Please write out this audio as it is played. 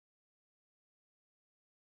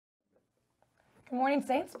Good morning,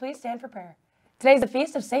 Saints. Please stand for prayer. Today is the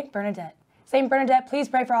feast of Saint Bernadette. Saint Bernadette, please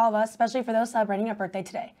pray for all of us, especially for those celebrating a birthday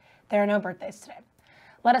today. There are no birthdays today.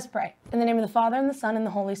 Let us pray. In the name of the Father, and the Son, and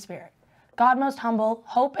the Holy Spirit. God most humble,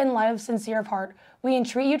 hope and light sincere of heart, we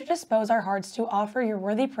entreat you to dispose our hearts to offer your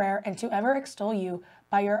worthy prayer and to ever extol you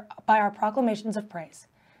by our proclamations of praise.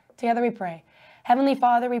 Together we pray. Heavenly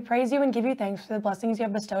Father, we praise you and give you thanks for the blessings you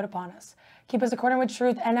have bestowed upon us. Keep us accordant with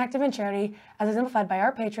truth and active in charity, as exemplified by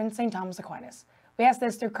our patron, St. Thomas Aquinas. We ask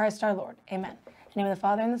this through Christ our Lord. Amen. In the name of the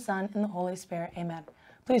Father, and the Son, and the Holy Spirit. Amen.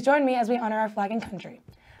 Please join me as we honor our flag and country.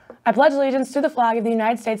 I pledge allegiance to the flag of the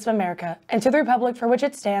United States of America and to the republic for which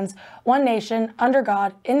it stands, one nation, under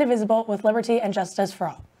God, indivisible, with liberty and justice for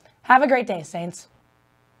all. Have a great day, Saints.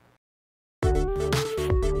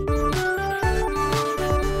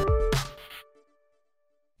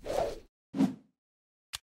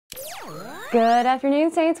 Good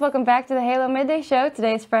afternoon, Saints. Welcome back to the Halo Midday Show.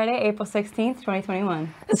 Today is Friday, April 16th,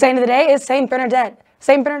 2021. The saint of the day is Saint Bernadette.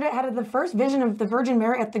 Saint Bernadette had the first vision of the Virgin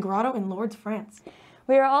Mary at the grotto in Lourdes, France.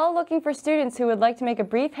 We are all looking for students who would like to make a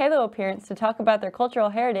brief Halo appearance to talk about their cultural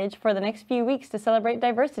heritage for the next few weeks to celebrate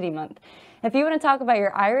Diversity Month. If you want to talk about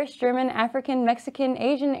your Irish, German, African, Mexican,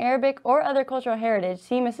 Asian, Arabic, or other cultural heritage,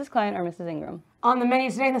 see Mrs. Klein or Mrs. Ingram. On the menu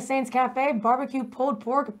today in the Saints Cafe, barbecue pulled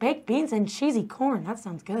pork, baked beans, and cheesy corn. That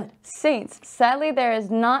sounds good. Saints, sadly there is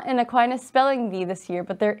not an Aquinas Spelling Bee this year,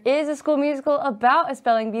 but there is a school musical about a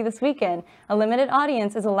spelling bee this weekend. A limited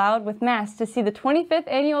audience is allowed with masks to see the 25th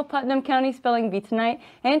Annual Putnam County Spelling Bee tonight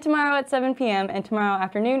and tomorrow at 7 p.m. and tomorrow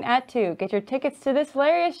afternoon at 2. Get your tickets to this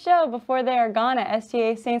hilarious show before they are gone at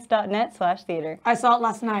stasaints.net/theater. I saw it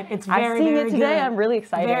last night. It's very, I've seen very it today. good. I'm really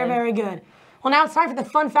excited. Very, very good. Well, now it's time for the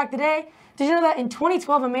fun fact today. Did you know that in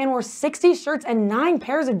 2012, a man wore 60 shirts and 9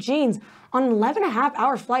 pairs of jeans on an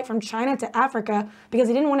 11.5-hour flight from China to Africa because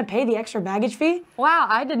he didn't want to pay the extra baggage fee? Wow,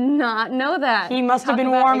 I did not know that. He must have been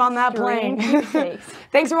warm on that plane.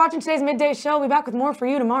 Thanks for watching today's Midday Show. We'll be back with more for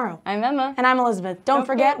you tomorrow. I'm Emma. And I'm Elizabeth. Don't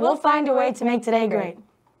forget, we'll find a way to make today great.